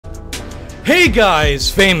Hey guys,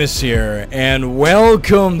 Famous here, and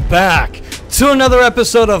welcome back to another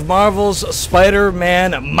episode of Marvel's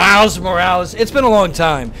Spider-Man Miles Morales. It's been a long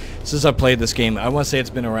time since I played this game. I want to say it's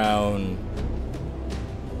been around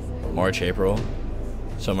March, April,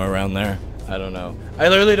 somewhere around there. I don't know. I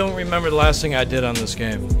literally don't remember the last thing I did on this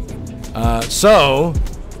game. So,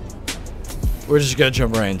 we're just gonna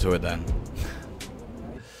jump right into it then.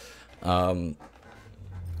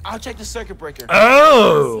 I'll check the circuit breaker.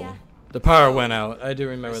 Oh! The power went out. I do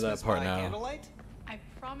remember that part now. Candlelight? I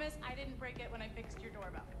promise I didn't break it when I fixed your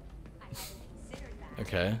doorbell. I hadn't considered that.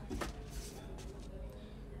 Okay.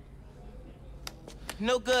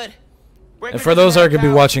 No good. And for those that are going to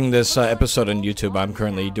be watching this episode on YouTube, I'm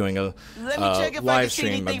currently doing a live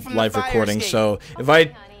stream, a live recording. So if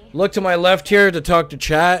I look to my left here to talk to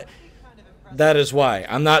chat, that is why.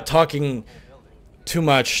 I'm not talking too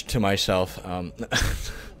much to myself.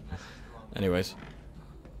 Anyways.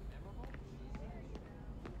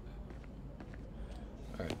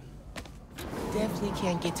 Definitely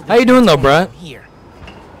can't get to the How you doing though, Brett? Here.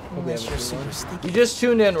 You just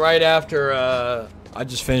tuned in right after I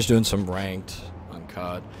just finished doing some ranked on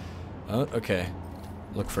COD. Oh, okay.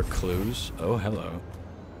 Look for clues. Oh, hello.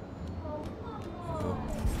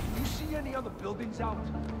 You see any other buildings out?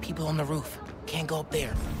 People on the roof. Can't go up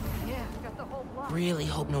there. Yeah, got the whole block. Really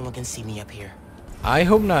hope no one can see me up here. I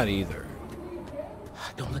hope not either.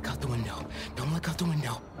 Don't look out the window. Don't look out the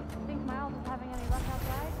window. Think Miles is having any luck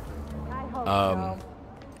outside? I hope so.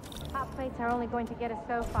 Hot plates are only going to get us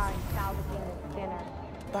so far in salvaging this dinner.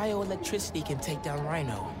 Bioelectricity can take down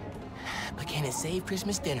Rhino. But can it save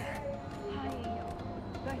Christmas dinner?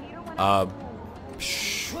 I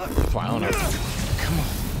don't know. Come on.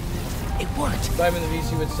 It worked. Simon the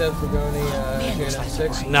VC with Seth Bergoni Man, here looks at like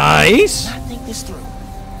 6. right. Nice! Not think this through.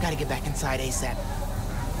 Gotta get back inside ASAP.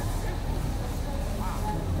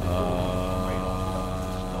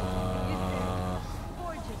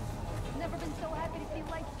 Gorgeous. Never been so happy to see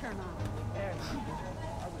lights turn on.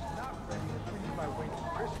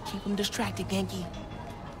 Keep him distracted, Genki.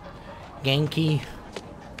 Genki.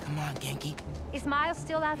 Come on, Genki. Is Miles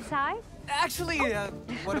still outside? Actually,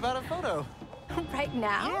 what about a photo? Right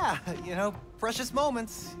now? Yeah, you know, precious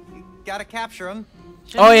moments. You gotta capture them.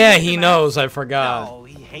 Oh yeah, he knows. I forgot. No,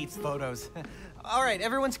 he hates photos. All right,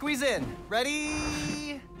 everyone squeeze in.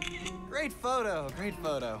 Ready? Great photo, great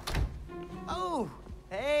photo. Oh,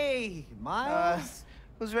 hey, Miles.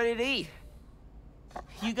 Who's ready to eat?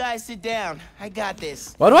 You guys sit down. I got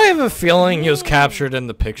this. Why do I have a feeling he was captured in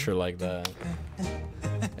the picture like that?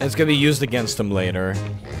 And it's gonna be used against him later.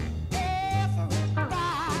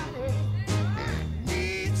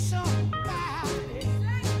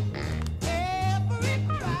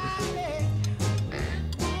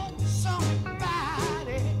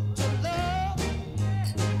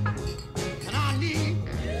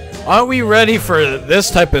 Aren't we ready for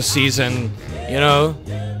this type of season? You know?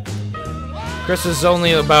 Chris is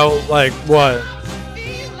only about, like, what?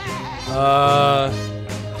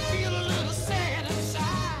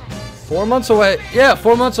 4 months away. Yeah,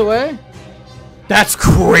 4 months away? That's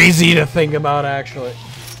crazy to think about, actually.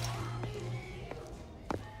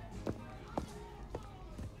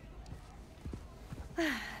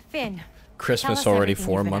 Finn, tell Christmas us already everything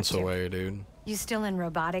 4 you've been months up to. away, dude. you still in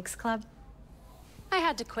robotics club? I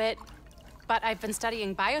had to quit, but I've been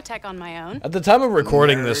studying biotech on my own. At the time of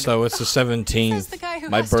recording this, Nerd. though, it's the Says the 17th. guy who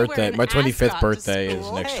My has to wear birthday, an my 25th ascot to birthday is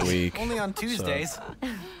school. next Hey, week. only on Tuesdays.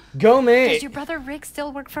 Go me! Does your brother Rick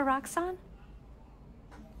still work for Roxxon?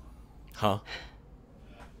 Huh?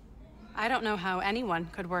 I don't know how anyone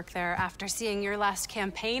could work there after seeing your last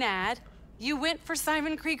campaign ad. You went for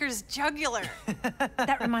Simon Krieger's jugular.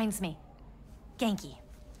 That reminds me. Genki,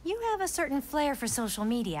 you have a certain flair for social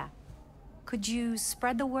media. Could you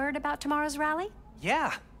spread the word about tomorrow's rally?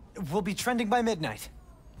 Yeah, we'll be trending by midnight.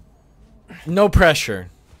 No pressure.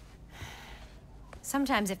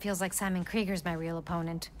 Sometimes it feels like Simon Krieger's my real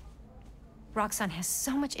opponent. Roxxon has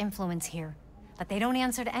so much influence here, but they don't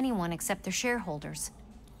answer to anyone except their shareholders.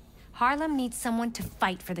 Harlem needs someone to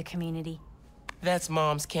fight for the community. That's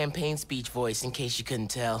Mom's campaign speech voice, in case you couldn't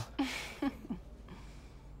tell.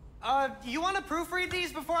 You want to proofread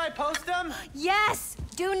these before I post them? Yes!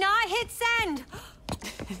 Do not hit send!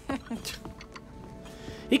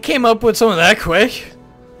 He came up with some of that quick.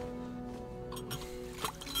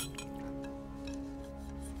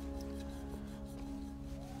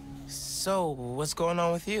 So, what's going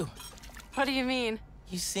on with you? What do you mean?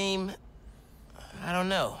 You seem... I don't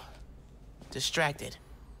know. Distracted.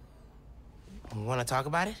 Want to talk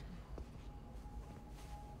about it?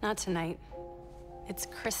 Not tonight. It's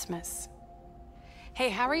Christmas. Hey,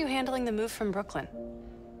 how are you handling the move from Brooklyn?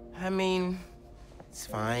 I mean, it's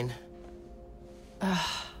fine.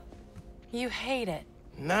 You hate it.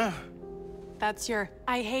 Nah. That's your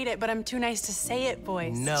I hate it, but I'm too nice to say it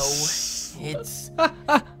voice. No, it's...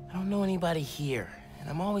 I don't know anybody here, and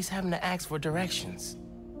I'm always having to ask for directions.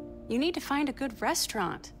 You need to find a good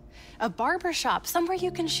restaurant, a barber shop, somewhere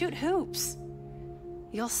you can shoot hoops.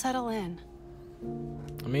 You'll settle in.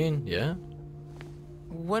 I mean, yeah.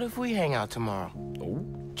 What if we hang out tomorrow? Oh.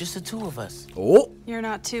 Just the two of us. Oh. You're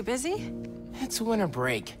not too busy? It's winter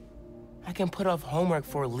break. I can put off homework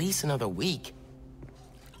for at least another week.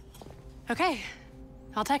 Okay,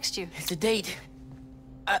 I'll text you. It's a date.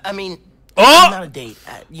 I mean, Oh! not a date.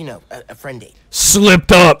 You know, a friend date.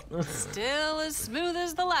 Slipped up. Still as smooth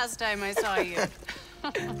as the last time I saw you.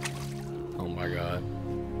 Oh my god.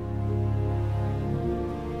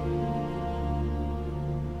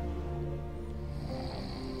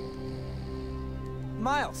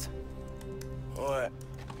 Miles, What?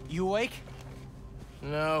 you awake?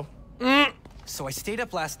 No. So I stayed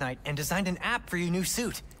up last night and designed an app for your new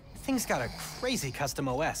suit. Thing's got a crazy custom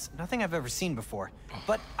OS, nothing I've ever seen before.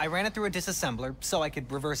 But I ran it through a disassembler so I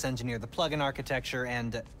could reverse engineer the plugin architecture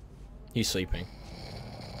and... He's sleeping.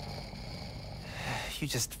 You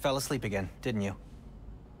just fell asleep again, didn't you?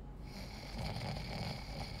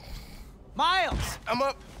 Miles! I'm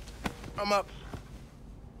up. I'm up.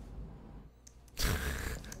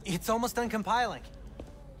 It's almost done compiling.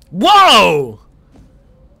 Whoa!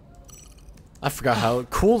 I forgot how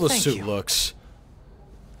cool the Thank suit you. looks.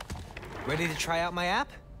 Ready to try out my app?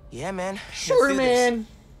 Yeah, man. Sure, do this. man.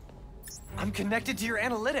 I'm connected to your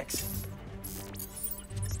analytics.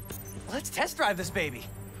 Let's test drive this baby.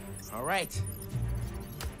 All right.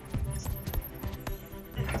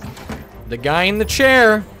 The guy in the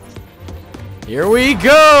chair. Here we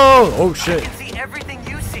go. Oh I shit. can see everything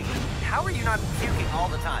you see. How are you not puking all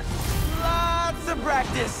the time? Lots of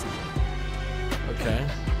practice. Okay.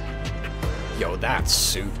 Yo, that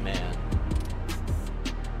suit, man.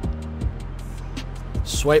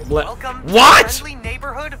 Swipe left. Welcome to What? Friendly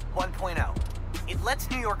Neighborhood 1.0. It lets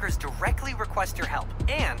New Yorkers directly request your help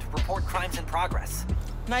and report crimes in progress.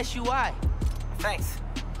 Nice UI. Thanks.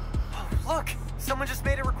 Oh, look, someone just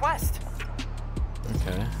made a request.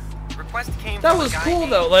 Okay. Request came That from a was guy cool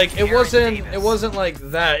named though. Like it Garrett wasn't Davis. like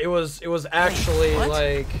that. It was actually what?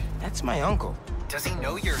 like That's my uncle. Does he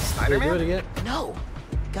know you're do Spider-Man? it again. No.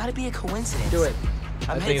 Gotta be a coincidence. Do it. I'm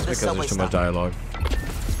I headed think it's to the because subway there's too much stop. dialogue.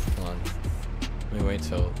 Hold on. Let me wait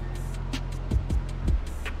till.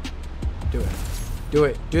 Do it. Do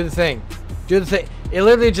it. Do the thing. Do the thing. It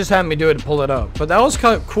literally just had me do it to pull it up. But that was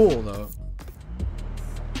kind of cool though.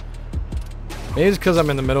 Maybe it's because I'm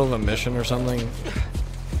in the middle of a mission or something.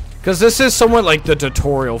 Because this is somewhat like the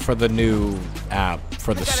tutorial for the new app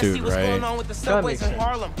for the I gotta suit, see what's right? going on with the subways in makes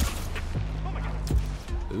Harlem.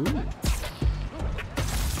 Ooh.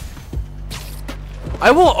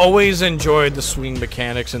 I will always enjoy the swing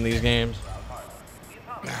mechanics in these games.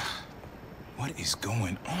 What is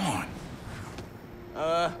going on?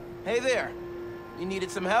 Hey there. You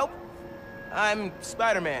needed some help? I'm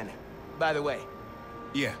Spider-Man, by the way.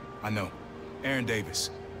 Yeah, I know. Aaron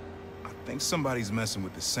Davis. I think somebody's messing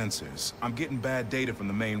with the sensors. I'm getting bad data from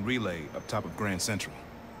the main relay up top of Grand Central.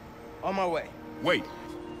 On my way. Wait!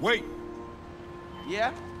 Wait!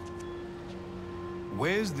 Yeah?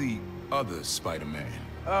 Where's the other Spider-Man?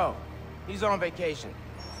 Oh, he's on vacation.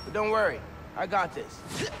 But don't worry, I got this.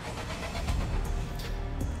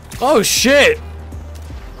 Oh shit!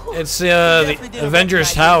 It's the definitely didn't Avengers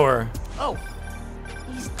recognize Tower. Oh,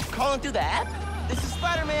 he's calling through the app? This is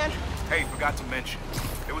Spider-Man. Hey, forgot to mention.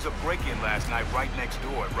 There was a break-in last night right next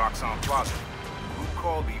door at Roxanne Plaza. Group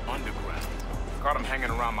called the Underground. Caught him hanging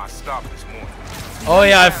around my stop this morning. Oh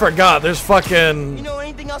yeah, I forgot. There's You fucking. know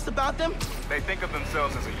anything else about them? They think of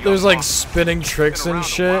themselves as a young There's like mafia. spinning tricks Been and around a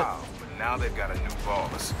shit. while, but now they've got a new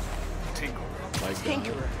boss. Tinker.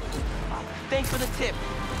 Tinkerer. Thanks for the tip.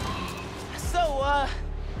 So,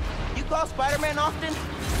 you call Spider-Man often?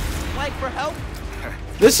 Like for help?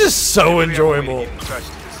 This is so Maybe I won't enjoyable. get in touch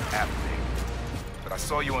to this app thing. But I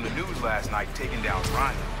saw you on the news last night taking down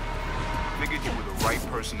Rhino. Figured you were the right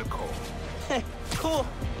person to call. Cool.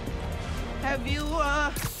 Have you,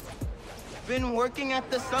 been working at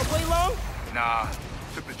the subway long? Nah,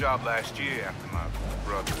 took the job last year after my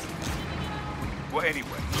brother. Well, anyway,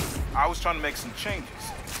 I was trying to make some changes.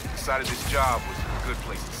 Decided this job was a good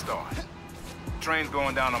place to start. Trains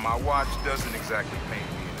going down on my watch doesn't exactly paint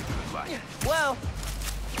me in a good light. Well,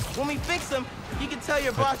 when we fix them, you can tell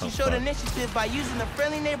your boss you showed initiative by using the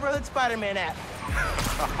Friendly Neighborhood Spider-Man app.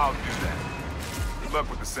 I'll do that. Good luck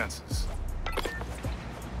with the sensors.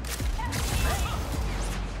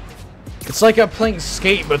 It's like I'm playing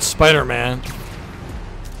Skate, but Spider-Man.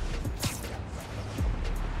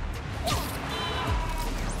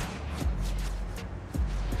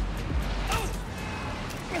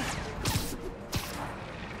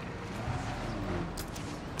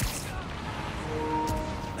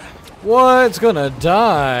 What's gonna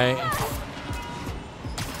die?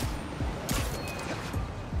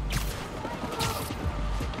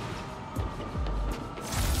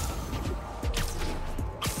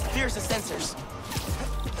 Here's the sensors.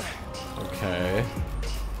 Okay.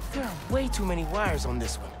 There are way too many wires on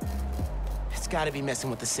this one. It's gotta be messing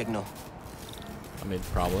with the signal. I mean,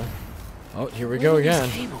 probably. Oh, here we go again. Where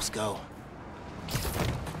do these cables go?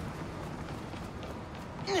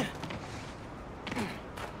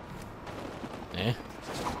 Eh?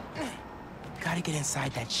 Gotta get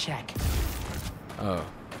inside that shack. Oh.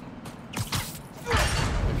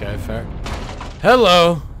 Okay, fair.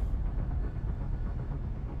 Hello.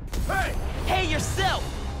 Hey! Hey, yourself!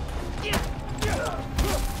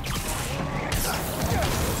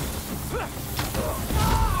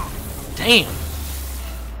 Damn.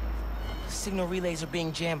 Signal relays are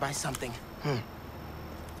being jammed by something.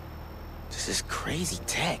 This is crazy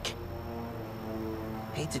tech.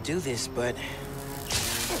 Hate to do this, but...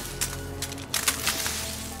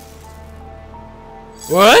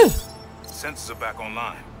 What? Sensors are back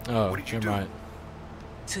online. Oh, what did you never do? mind.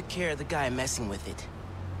 Took care of the guy messing with it.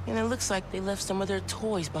 And it looks like they left some of their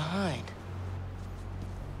toys behind.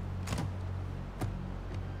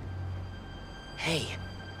 Hey,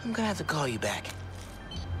 I'm gonna have to call you back.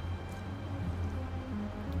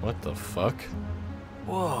 What the fuck?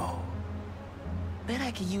 Whoa. Bet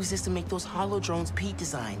I could use this to make those hollow drones Pete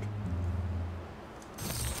designed.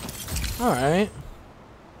 Alright.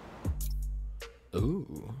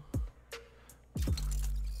 Ooh.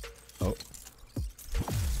 Oh.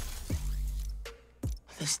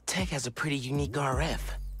 This tech has a pretty unique RF.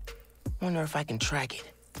 Wonder if I can track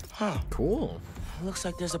it. Huh. Cool. Looks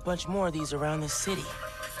like there's a bunch more of these around this city.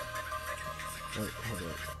 Wait, hold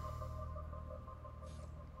up.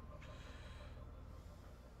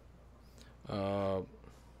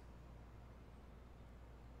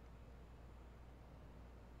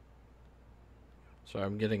 Sorry,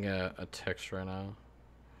 I'm getting a text right now.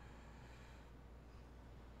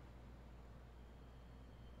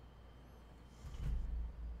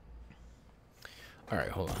 All right,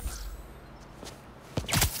 hold on.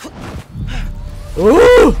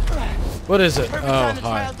 Ooh! What is it? Perfect Oh, time to try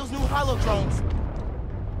hi. out those new hollow drones.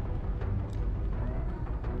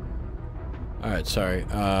 All right, sorry.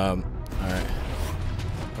 All right.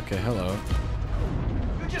 Okay, hello.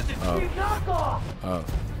 You're just a cheap knockoff! Oh.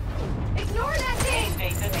 Ignore that thing!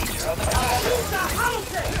 State the nature of the hollow.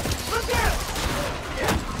 Look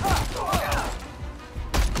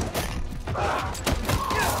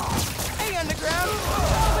Hey, Underground!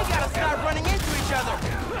 We gotta stop running into each other!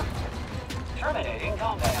 Terminating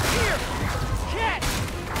combat. Here! Catch!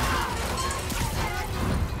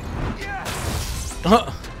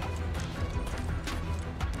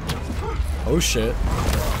 Oh shit.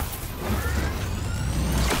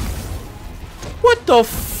 What the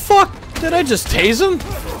fuck? Did I just tase him?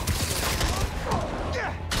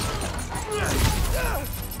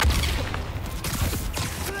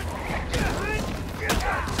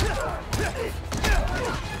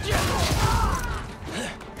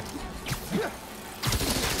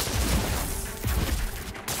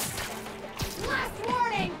 Last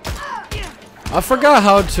warning! I forgot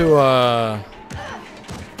how to,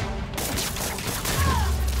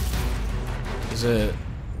 Is it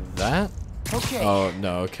that? Okay. Oh,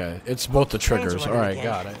 no, okay. It's both the triggers. running Alright, again.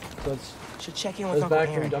 got it. Let's Should check in with back Uncle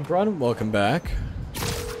from Aaron. Dump Run. Welcome back.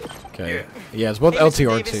 Okay. Yeah. Yeah, it's both Hey, Mr.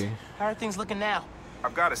 LTRT. Davis, how are things looking now?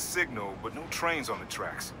 I've got a signal, but no trains on the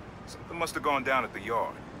tracks. Something must have gone down at the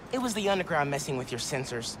yard. It was the Underground messing with your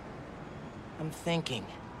sensors. I'm thinking,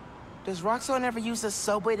 does Roxxon ever use a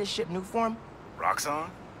subway to ship Nuform? Roxxon?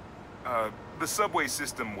 The subway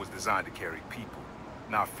system was designed to carry people,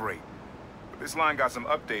 not freight. But this line got some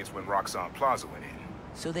updates when Roxxon Plaza went in.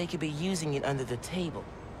 So they could be using it under the table.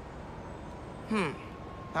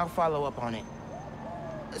 I'll follow up on it.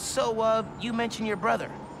 So, you mentioned your brother.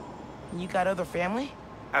 You got other family?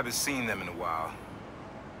 Haven't seen them in a while.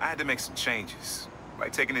 I had to make some changes,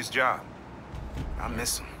 like taking this job. I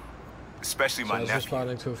miss them. Especially So my I was nephew.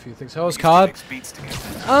 responding to a few things. How was We used to COD? mix beats together.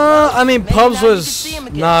 I mean, Maybe Pubs now you can was see him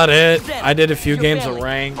again. not it. Then, I did a few your games of family.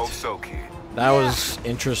 ranked. Hope so, kid. That was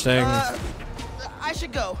interesting. I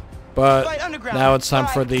should go. But Fight Underground. now it's time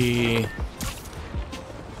for Bye.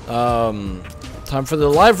 the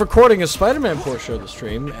live recording of Spider-Man portion of the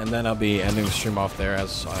stream, and then I'll be ending the stream off there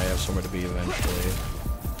as I have somewhere to be eventually.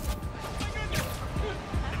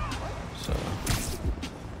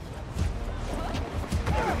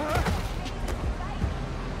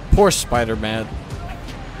 Poor Spider-Man.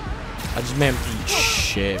 I just made him eat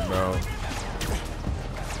shit, bro.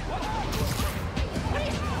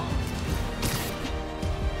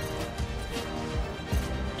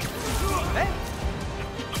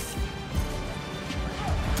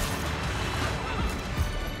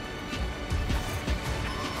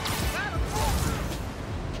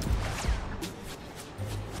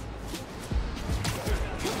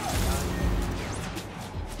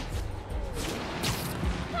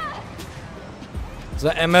 Is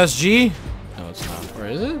that MSG? No, it's not. Where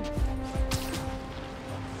is it?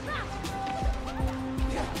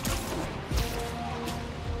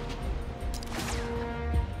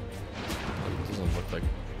 It doesn't look like.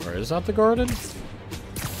 Where is that the garden?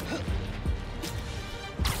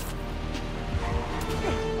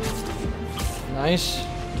 Nice.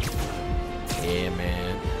 Yeah,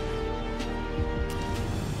 man.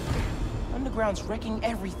 Underground's wrecking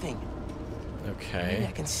everything. Okay. Maybe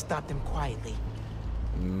I can stop them quietly.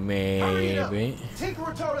 Maybe.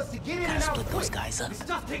 Tinkerer told us to get in and out Split those quick. guys up. This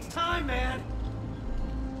stuff takes time, man.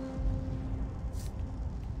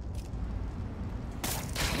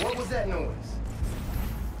 What was that noise?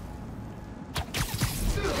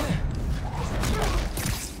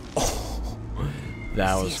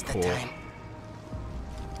 That was Siesta cool. time.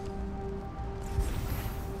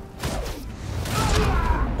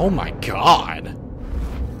 Oh my god.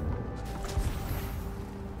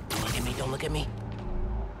 Don't look at me, don't look at me.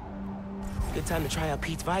 Good time to try out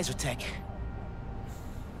Pete's visor tech.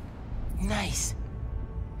 Nice.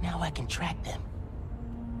 Now I can track them.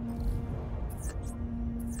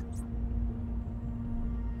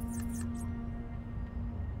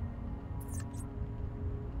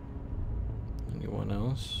 Anyone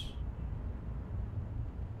else?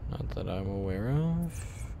 Not that I'm aware of.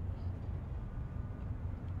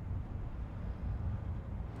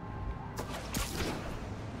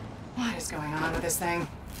 What is going on with this thing?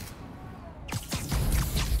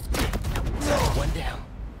 One down.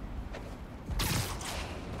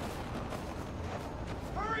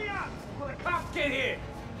 Hurry up before the cops get here.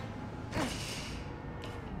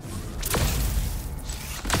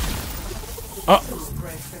 Oh,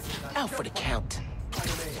 Out for the count.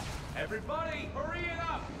 Everybody, hurry it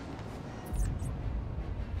up.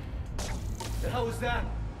 The hell was that?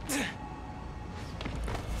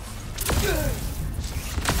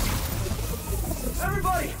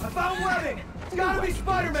 Everybody, I found webbing. It's gotta be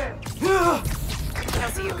Spider-Man.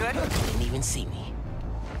 Kelsey, you good? Didn't even see me.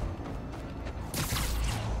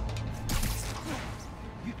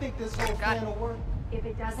 You think this whole plan will work? If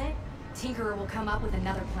it doesn't, Tinkerer will come up with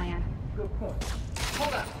another plan. Good point.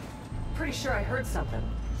 Hold up. Pretty sure I heard something.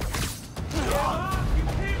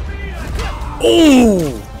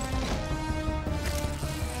 ooh!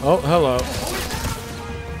 Oh, hello.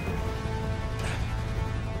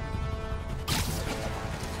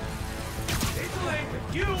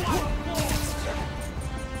 You on the floor.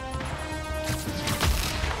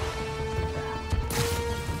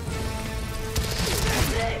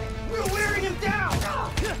 We're wearing him down.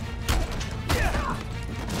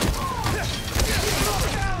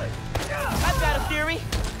 I've got a theory.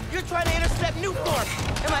 You're trying to intercept Newform.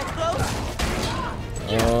 Am I close?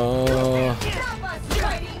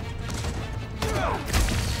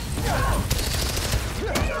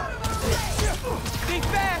 Think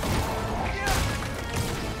fast.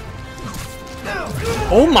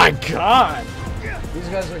 Oh my god! These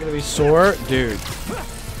guys are gonna be sore, dude.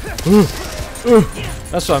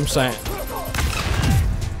 That's what I'm saying.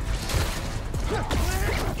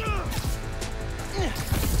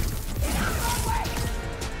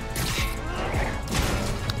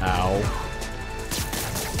 Ow.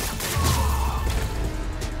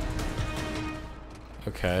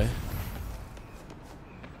 Okay.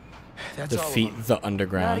 That's all of Defeat them. the Now to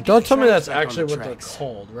underground. get Don't the tell me trains that's back on actually the what they're tracks.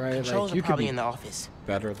 called, right? Controls Like, you are could probably be in the office.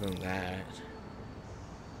 better than that.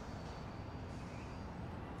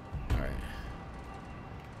 Alright.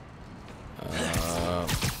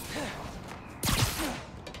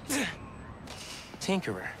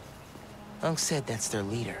 Tinkerer. Unc said that's their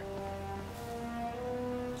leader.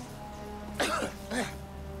 Oh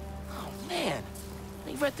man,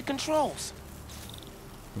 they read the controls.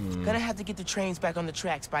 Gonna have to get the trains back on the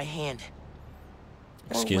tracks by hand.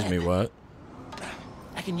 Or Excuse me, web. what?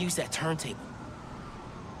 I can use that turntable.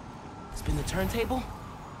 Spin the turntable,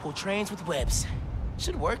 pull trains with webs.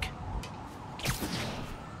 Should work.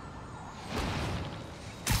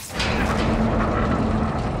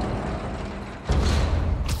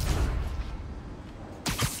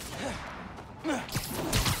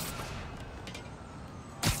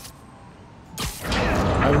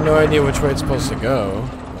 I have no idea which way it's supposed to go.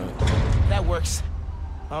 But That works.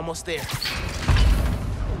 Almost there.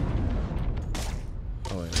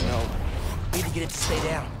 Oh, wait, No. Need to get it to stay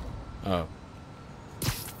down. oh.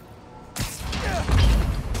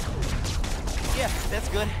 Yeah, that's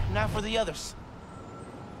good. Not for the others.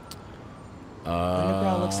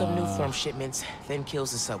 Underground looks up new form shipments, then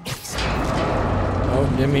kills the subways. Oh,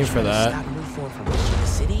 didn't mean for that. Stop new form from reaching the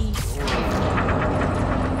city, or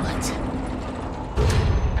what?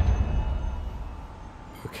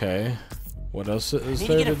 Okay. What else is Need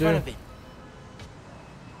there to get to in front of do? it.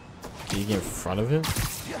 Can you get in front of him?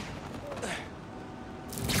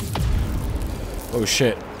 Oh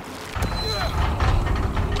shit.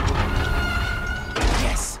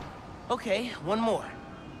 Yes. Okay, one more.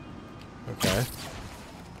 Okay.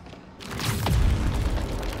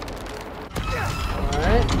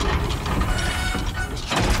 Alright. This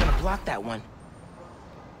train's gonna block that one.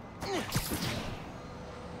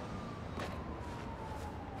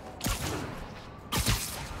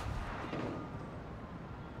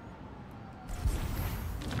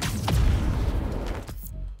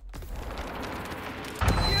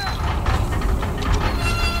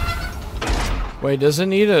 Wait, does it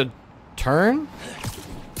need a turn?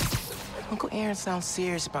 Uncle Aaron sounds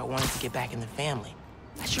serious about wanting to get back in the family.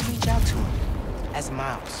 I should reach out to him. As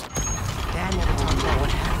Miles. Dad never talked about what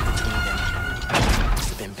happened between them. Must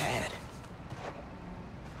have been bad.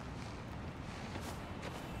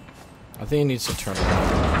 I think it needs to turn around.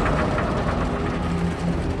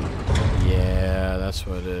 Yeah, that's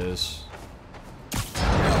what it is.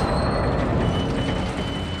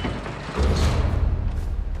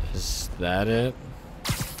 Is that it?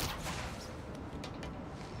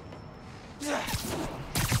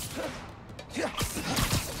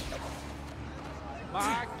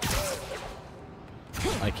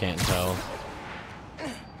 I can't tell.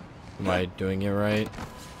 Am I doing it right?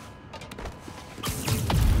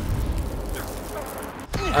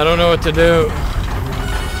 I don't know what to do.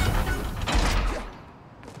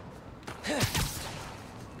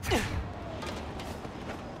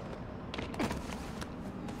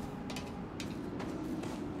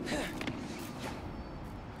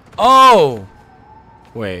 Oh!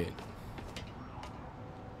 Wait.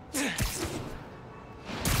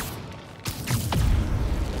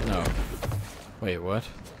 No. Wait, what?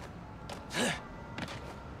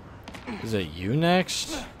 Is it you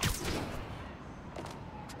next?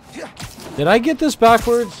 Did I get this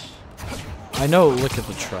backwards? I know, look at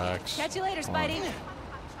the tracks. Catch you later, Spidey.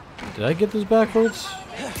 Did I get this backwards?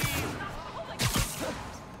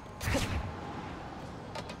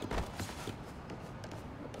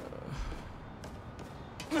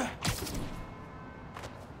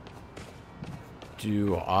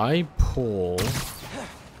 Do I pull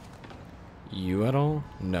you at all?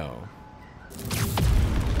 No.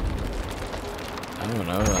 I don't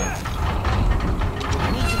know that.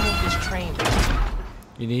 I need to move this train back.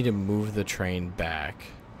 You need to move the train back.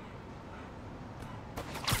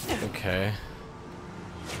 Okay.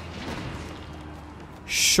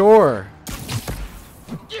 Sure.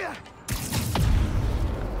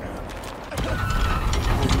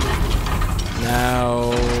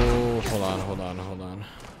 Now, hold on.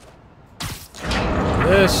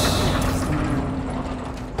 This.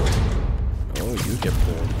 Oh, you get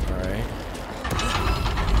pulled. All right.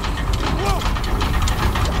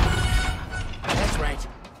 That's right.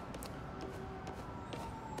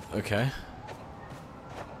 Okay.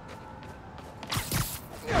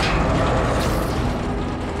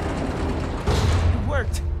 It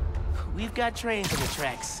worked. We've got trains on the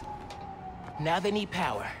tracks. Now they need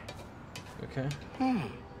power. Okay.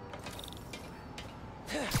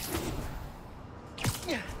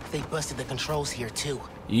 They busted the controls here too.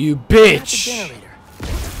 You Not the bitch. generator.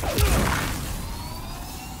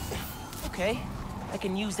 Okay, I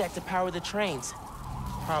can use that to power the trains.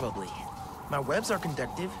 Probably. My webs are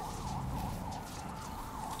conductive.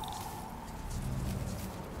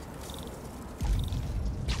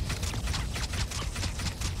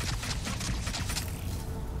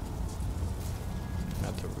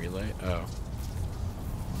 Not the relay. Oh.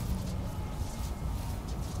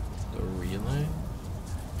 The relay?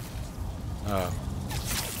 Oh.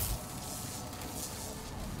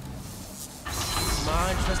 Come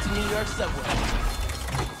on, trust the New York subway.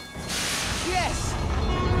 Yes!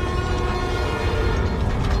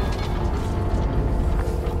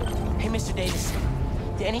 Hey, Mr. Davis.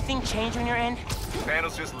 Did anything change on your end?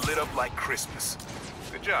 Panels just lit up like Christmas.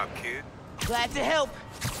 Good job, kid. Glad to help.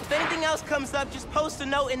 If anything else comes up, just post a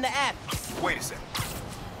note in the app. Wait a second.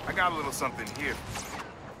 I got a little something here.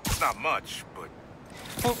 It's not much,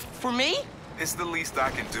 but For me? it's the least I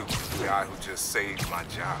can do for the guy who just saved my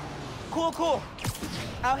job. Cool.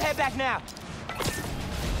 I'll head back now.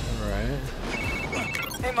 Right.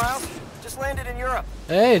 Hey, Miles. Just landed in Europe.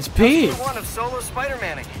 Hey, it's Pete. How's one of solo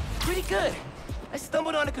Spider-Manning? Pretty good. I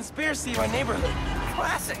stumbled on a conspiracy in my neighborhood.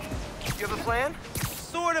 Classic. You have a plan?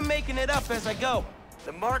 Sort of making it up as I go.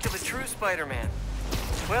 The mark of a true Spider-Man.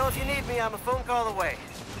 Well, if you need me, I'm a phone call away.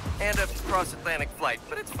 And a cross-Atlantic flight,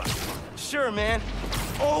 but it's fine. Sure, man.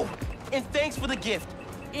 Oh, and thanks for the gift.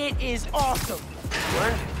 It is awesome.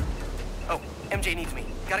 Learned it. Oh, MJ needs me.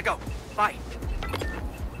 Gotta go. Bye.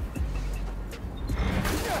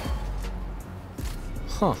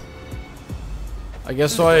 Huh. I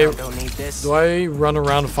guess do I run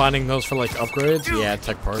around finding those for like upgrades? Dude, yeah,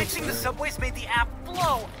 tech parts. Fixing the subways made the app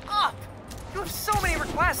blow up. You have so many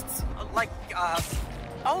requests.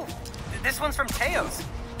 Oh, this one's from Teos.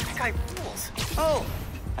 That guy rules. Oh,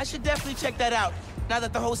 I should definitely check that out. Now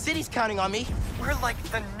that the whole city's counting on me. We're like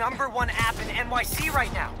the #1 app in NYC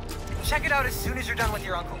right now. Check it out as soon as you're done with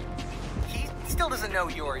your uncle. He still doesn't know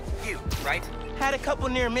you're you, right? Had a couple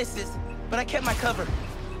near misses, but I kept my cover.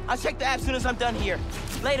 I'll check the app as soon as I'm done here.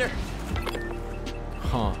 Later.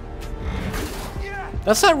 Huh.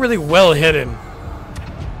 That's not really well hidden.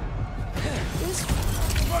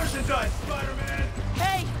 Merchandise, Spider-Man!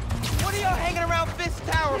 Hey, what are y'all hanging around Fist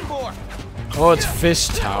Tower for? Oh, it's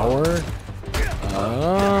Fist Tower?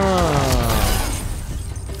 Ah.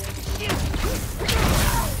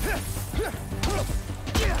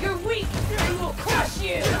 You're weak, and we'll crush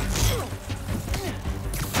you!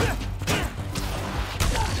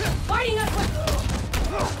 Fighting us with...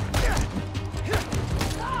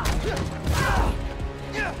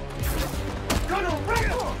 Gonna wreck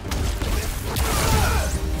him!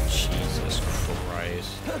 Jesus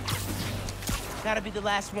Christ. Gotta be the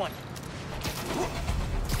last one.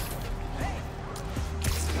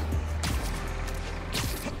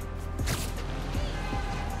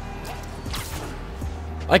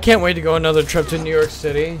 I can't wait to go another trip to New York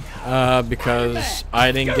City, because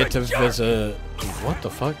I didn't get to visit... What the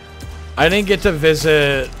fuck? I didn't get to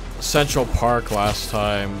visit Central Park last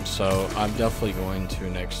time, so I'm definitely going to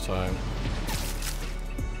next time.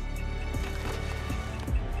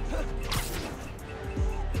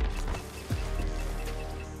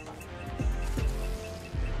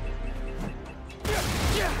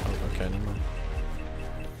 Okay, never mind.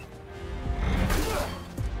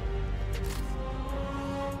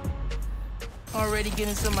 Already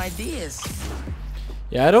getting some ideas.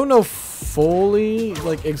 Yeah, I don't know fully,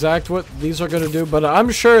 like, exact what these are gonna do, but I'm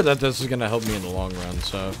sure that this is gonna help me in the long run,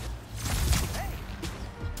 so...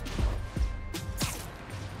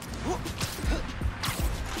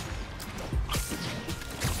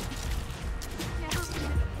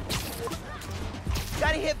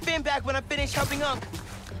 Gotta hit Finn back when I finish helping Unc.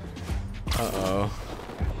 Uh-oh.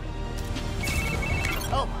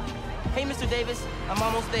 Oh, hey, Mr. Davis. I'm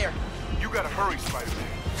almost there. You gotta hurry, Spider-Man.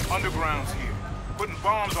 Underground's here. Putting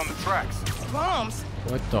bombs on the tracks. Bombs?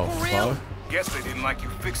 What the For real? fuck? Guess they didn't like you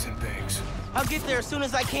fixing things. I'll get there as soon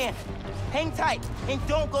as I can. Hang tight and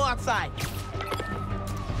don't go outside.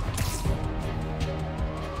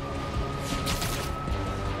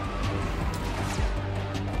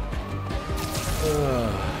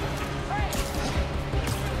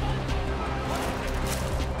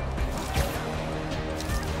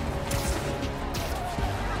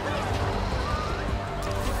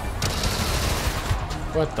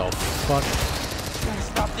 What the fuck? Gotta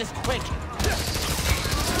stop this quick.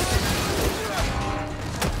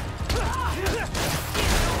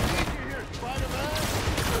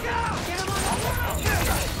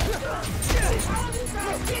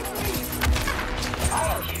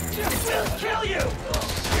 Kill you!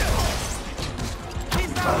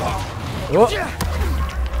 Oh.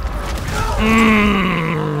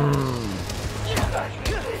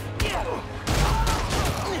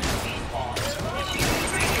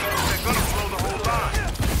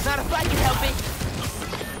 Not if I can help it.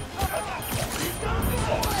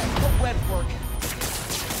 What web work?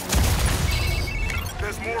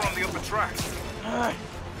 There's more on the upper tracks.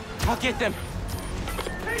 I'll get them.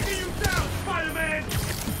 Taking you down, Spider-Man!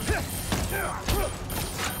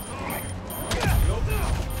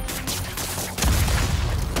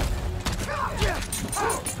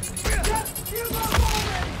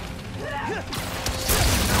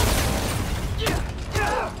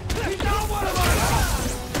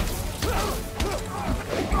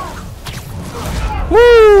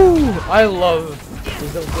 Woo! I love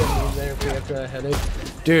there if we have to headache.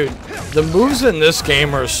 Dude, the moves in this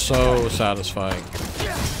game are so satisfying.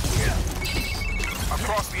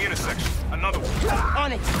 Across the intersection. Another one.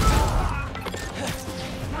 On it.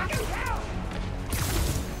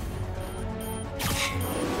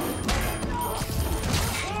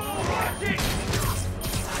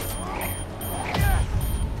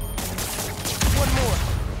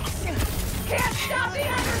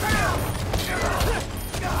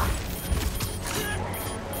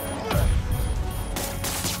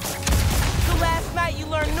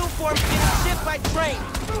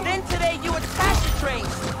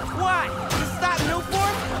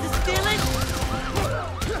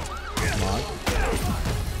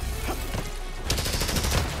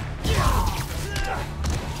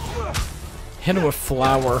 Hit him with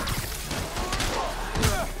flour.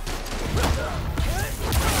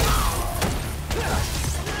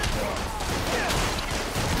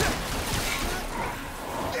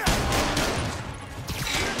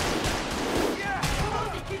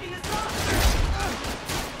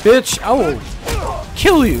 Bitch, I will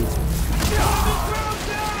kill you.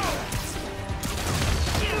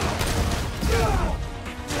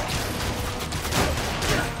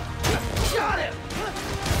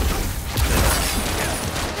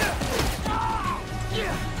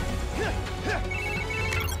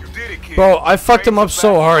 Bro, I fucked him up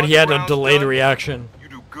so hard he had a delayed reaction. You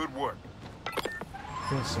do good work.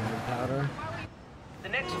 Powder. The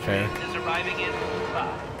next train is arriving in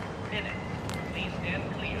 5 minutes. Please stand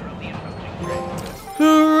clear of the approaching train.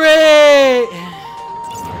 Hooray!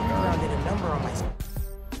 Rounded a number on my.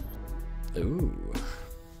 Ooh.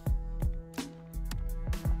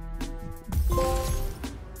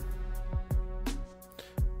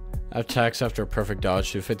 Attacks after a perfect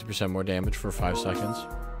dodge do 50% more damage for 5 seconds.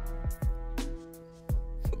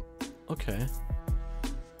 Okay.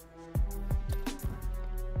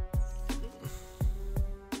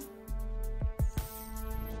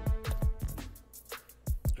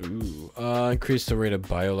 Ooh. Increase the rate of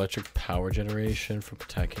bioelectric power generation from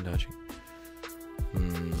attacking dodging.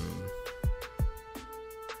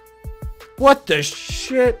 What the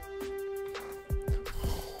shit?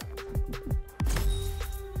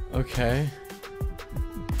 Okay.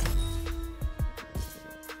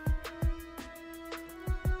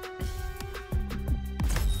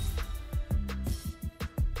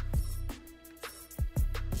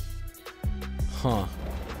 Huh.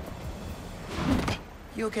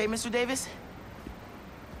 You okay, Mr. Davis?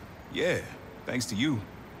 Yeah, thanks to you.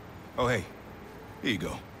 Oh, hey, here you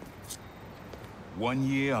go. 1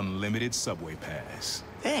 year unlimited subway pass.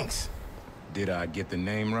 Thanks. Did I get the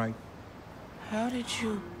name right? How did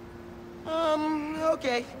you...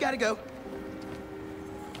 okay, gotta go.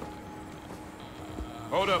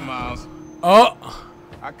 Hold up, Miles. Oh!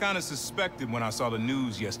 I kinda suspected when I saw the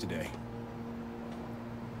news yesterday.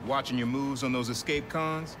 Watching your moves on those escape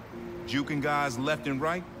cons, juking guys left and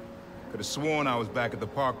right. Could've sworn I was back at the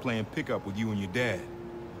park playing pickup with you and your dad.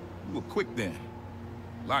 You were quick then.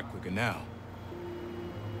 A lot quicker now.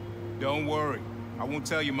 Don't worry, I won't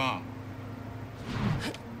tell your mom.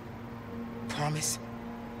 Promise?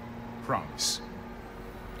 Promise.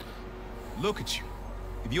 Look at you.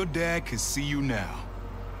 If your dad could see you now...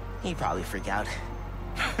 He'd probably freak out.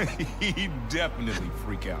 He'd definitely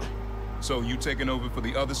freak out. So you taking over for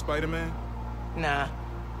the other Spider-Man? Nah.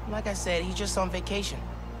 Like I said, he's just on vacation.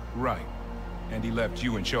 Right. And he left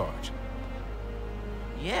you in charge.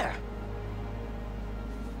 Yeah.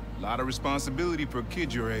 A lot of responsibility for a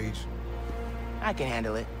kid your age. I can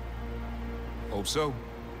handle it. Hope so.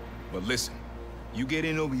 But listen, you get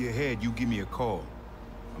in over your head, you give me a call.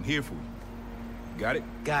 I'm here for you. Got it?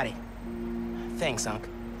 Got it. Thanks, Unc.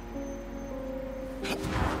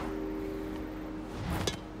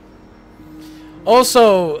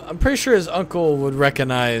 Also, I'm pretty sure his uncle would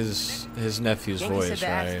recognize his nephew's Genghis voice, said the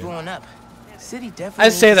act's right? blowing up. City definitely I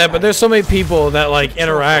say that, but there's so many people that like Control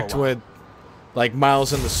interact for a while. with like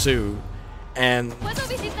Miles in the suit, and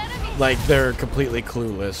like they're completely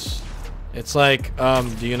clueless. It's like,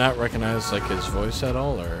 do you not recognize like his voice at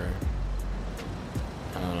all, or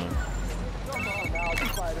I don't know.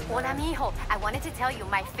 Hola, mijo. I wanted to tell you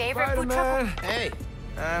my favorite food Spider-Man. truck. Hey,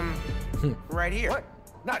 right here. What?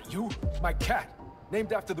 Not you. My cat.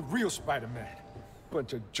 Named after the real Spider-Man.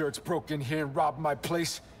 Bunch of jerks broke in here and robbed my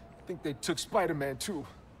place. Think they took Spider-Man too.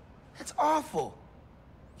 That's awful.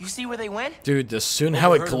 You see where they went? Dude, the soon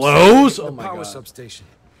how it Overheard them glows. saying Oh the my power god. substation.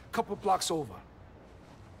 Couple blocks over.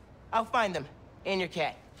 I'll find them. And your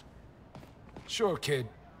cat. Sure, kid.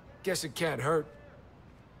 Guess it can't hurt.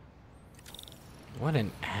 What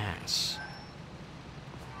an ass.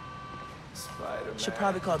 Spider-Man. Should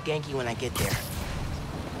probably call Genki when I get there.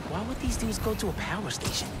 Why would these dudes go to a power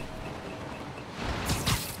station?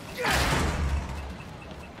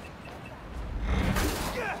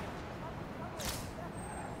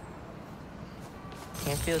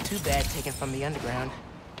 Can't feel too bad taken from the underground.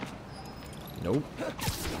 Nope.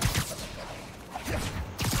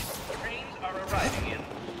 Trains are arriving in.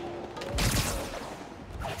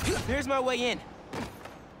 Here's my way in.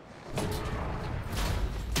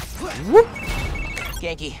 Whoop.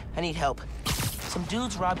 Genki, I need help. Some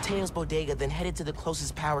dudes robbed Teo's bodega, then headed to the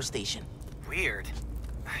closest power station. Weird.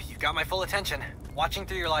 You got my full attention. Watching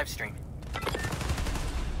through your live stream.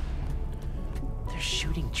 They're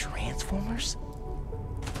shooting Transformers?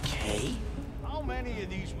 Okay. How many of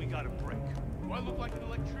these we gotta break? Do I look like an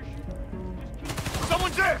electrician? Just keep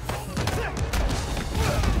Someone's there!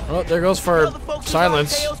 Oh, there goes for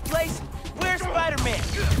silence. Where's Spider-Man?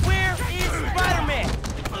 Where is Spider-Man?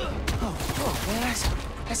 Oh man,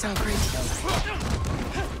 that sounds crazy though.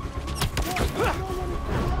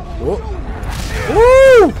 Whoa.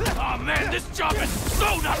 Woo! Oh man, this job is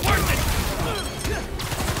so not worth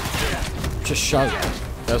it! Just shot his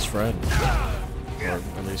best friend. Or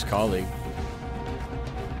at least colleague.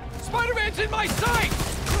 Spider-Man's in my sight!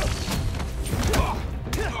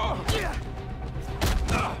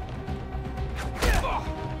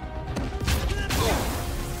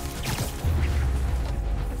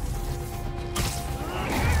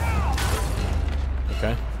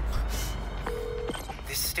 Okay.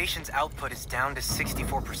 This station's output is down to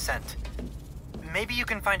 64%. Maybe you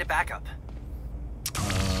can find a backup.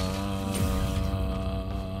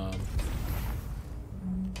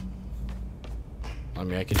 I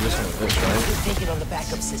mean, I could do some of this, right? Just take it on the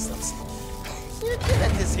backup systems. You're good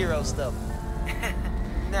at this hero stuff.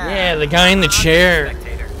 Nah, Yeah, the guy in the chair. I'm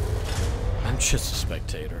just a spectator. I'm just a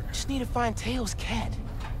spectator. Just need to find Tails' cat.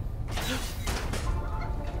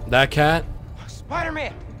 That cat?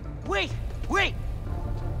 Spider-Man! Wait! Wait!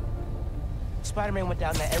 Spider-Man went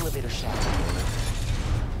down that elevator shaft.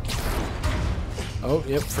 Oh,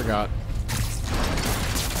 yep, forgot.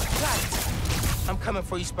 Got it! I'm coming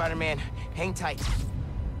for you, Spider-Man. Hang tight.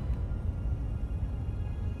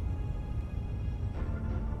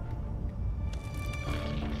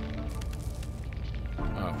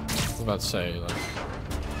 Oh, I was about to say, like...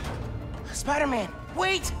 Spider-Man,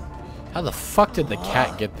 wait! How the fuck did the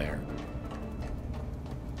cat get there?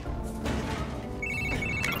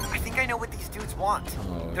 I think I know what these dudes want.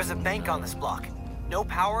 Oh, There's a bank on this block. No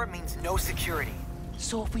power means no security.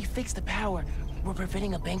 So if we fix the power, we're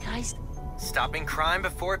preventing a bank heist? Stopping crime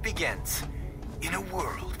before it begins. In a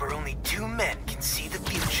world where only two men can see the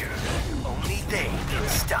future, only they can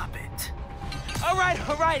stop it. All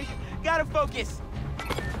right. Gotta focus.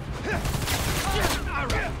 All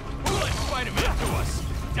right, who let Spider-Man to us?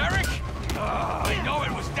 Derek? I know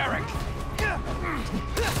it was Derek.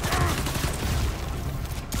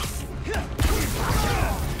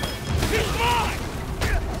 He's mine!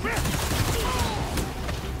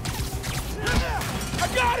 I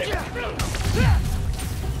got him!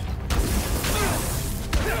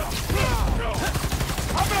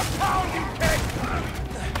 I'm gonna pound you, pig!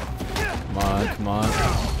 Come on, come on.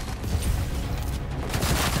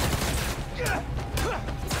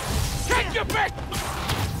 Take your pick!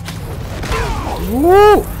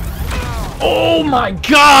 Woo! Oh my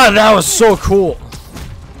god, that was so cool.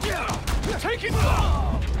 Take it!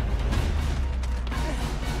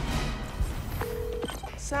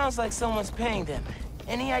 Sounds like someone's paying them.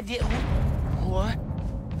 Any idea who? What?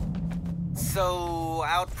 So,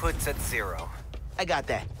 output's at 0. I got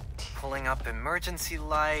that. Pulling up emergency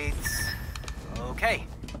lights. Okay.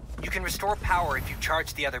 You can restore power if you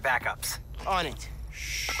charge the other backups. On it.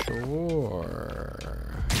 Sure.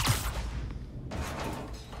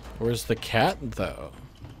 Where's the cat, though?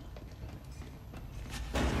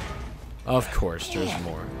 Of course, there's Man,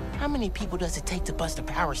 more. How many people does it take to bust a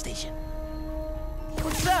power station?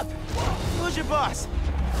 What's up? Who's your boss?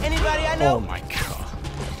 Anybody I know? Oh my god.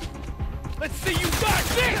 Let's see you got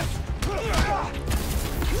this!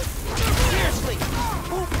 Seriously,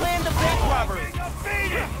 who planned the bank robbery?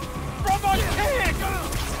 From a kid!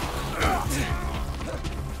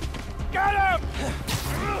 Got him!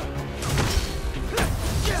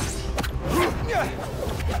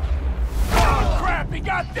 Oh crap, he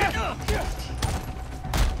got this!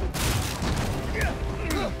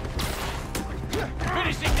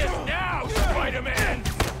 Finishing this now, Spider-Man!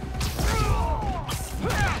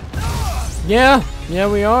 Yeah,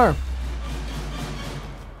 we are.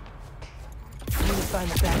 I need to find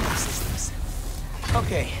the backup systems.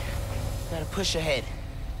 Okay, gotta push ahead.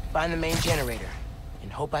 Find the main generator,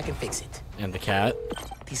 and hope I can fix it. And the cat?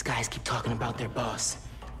 These guys keep talking about their boss.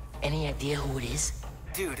 Any idea who it is?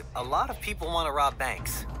 Dude, a lot of people want to rob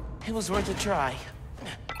banks. It was worth a try.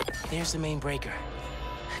 There's the main breaker.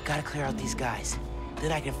 Gotta clear out these guys.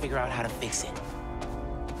 Then I can figure out how to fix it.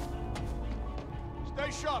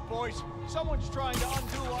 Stay sharp, boys. Someone's trying to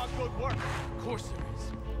undo our good work. Of course there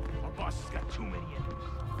is. Our boss has got too many enemies.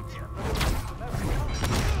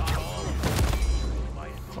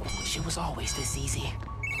 Wish it was always this easy.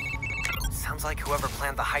 Sounds like whoever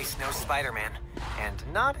planned the heist knows Spider-Man. And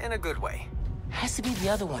not in a good way. Has to be the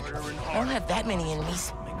other one. I don't have that many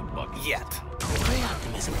enemies. Yet. Great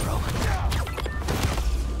optimism, bro.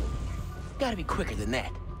 Gotta be quicker than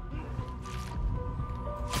that.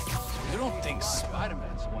 You don't think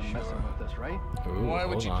Spider-Man's the one messing with us, right? Ooh, Why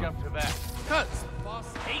would hold you on. jump to that? Cause the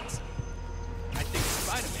boss hates him. I think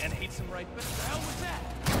Spider-Man hates him right back. The hell was that?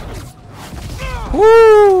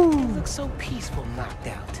 Woo! You look so peaceful, knocked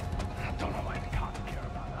out. I don't know why the cops care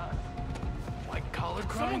about us. White collar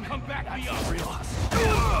crime. Someone come back me up. Real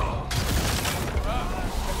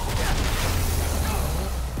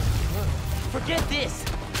Forget this.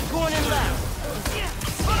 Going in left.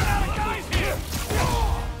 Run out of guys here.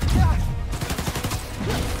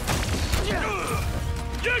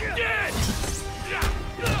 You're dead.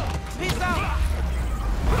 Peace out.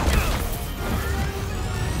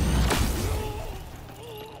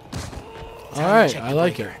 Alright, I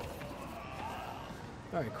like it.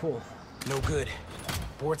 Alright, cool. No good.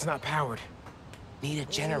 Board's not powered. Need a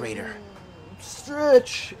generator.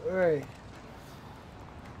 Stretch! Alright.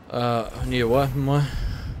 Need a what? What?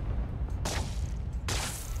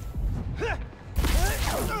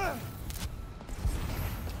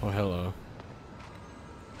 Oh, hello.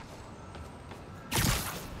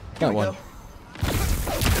 That one.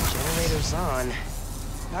 Generator's on.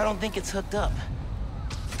 I don't think it's hooked up.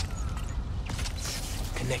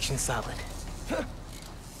 Connection solid.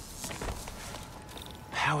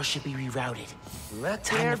 Power should be rerouted.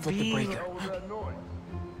 Time to flip the breaker.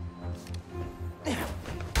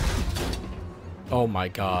 Oh my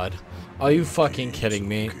god. Are you fucking kidding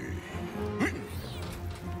me?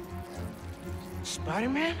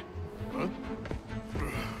 Spider-Man? Huh?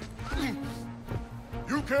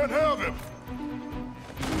 You can't have him!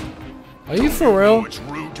 Are you for real? It's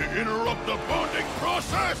rude to interrupt the bonding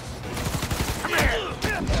process! Come here!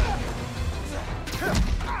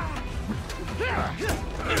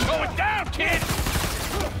 You're going down, kid!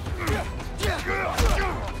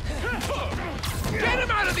 Get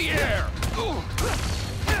him out of the air!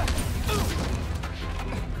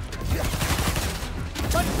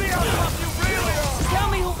 Let's see how tough you really are! Tell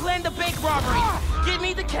me who planned the bank robbery! Give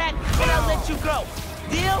me the cat, and I'll let you go.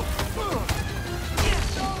 Deal?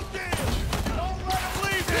 Don't let him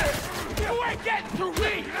leave here! You ain't getting through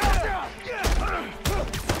me!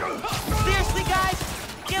 Seriously, guys?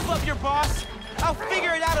 Give up your boss. I'll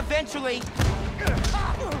figure it out eventually.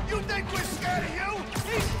 You think we're scared of you?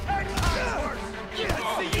 He's 10 times worse!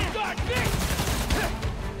 See, you got this!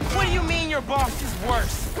 What do you mean your boss is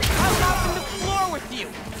worse? I'm mopping the floor with you.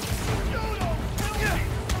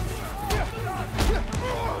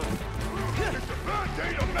 It's a bad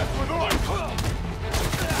day to mess with us!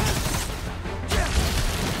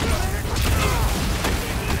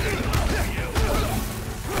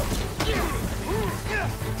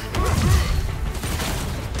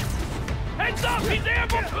 Heads up, he's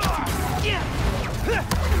ambushed!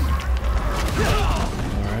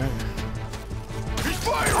 Alright. He's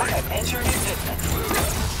firing!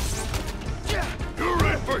 You're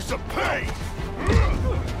in for some pain!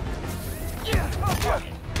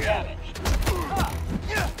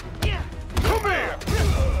 Come here!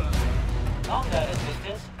 Combat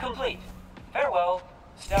assistance complete. Farewell.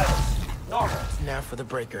 Status normal. Now for the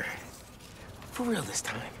breaker. For real this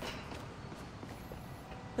time.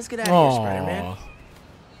 Let's get out of here, Spider-Man.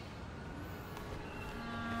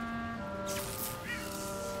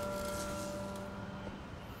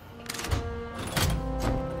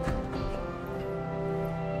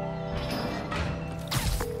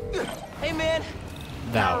 Hey, man.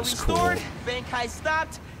 That was cool. Restored, bank heist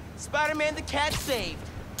stopped, Spider-Man the cat saved.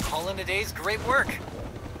 All in a day's great work.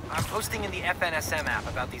 I'm posting in the FNSM app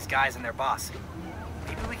about these guys and their boss.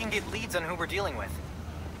 Maybe we can get leads on who we're dealing with.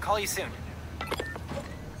 Call you soon.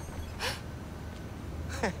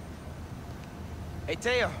 Hey,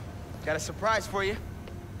 Teo. Got a surprise for you.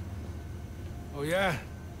 Oh, yeah?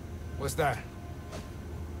 What's that?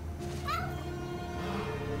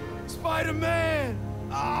 Spider-Man!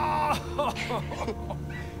 Oh!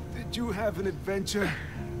 Did you have an adventure?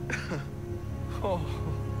 Oh,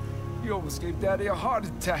 you almost gave Daddy a heart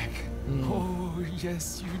attack. Oh,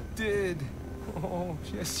 yes, you did. Oh,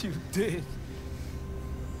 yes, you did.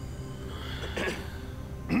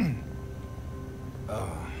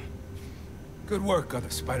 Good work, other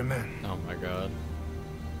Spider-Man. Oh my god.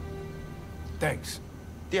 Thanks.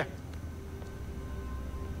 Yeah.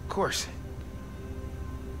 Of course.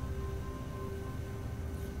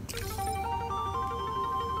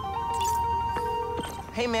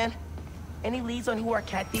 Hey, man. Any leads on who our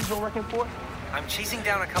cat thieves were working for? I'm chasing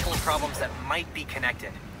down a couple of problems that might be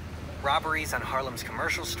connected. Robberies on Harlem's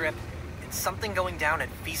commercial strip, and something going down at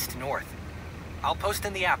Feast North. I'll post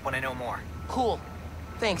in the app when I know more. Cool.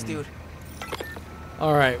 Thanks, dude.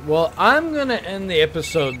 Alright, well, I'm gonna end the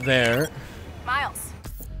episode there. Miles.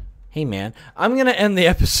 Hey, man. I'm gonna end the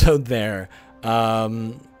episode there.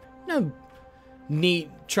 No neat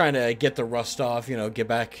trying to get the rust off, you know, get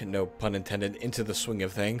back, no pun intended, into the swing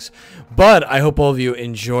of things. But I hope all of you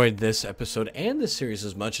enjoyed this episode and this series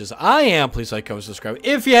as much as I am. Please like, comment, subscribe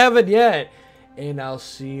if you haven't yet. And I'll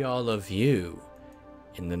see all of you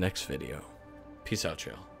in the next video. Peace out,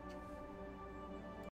 y'all.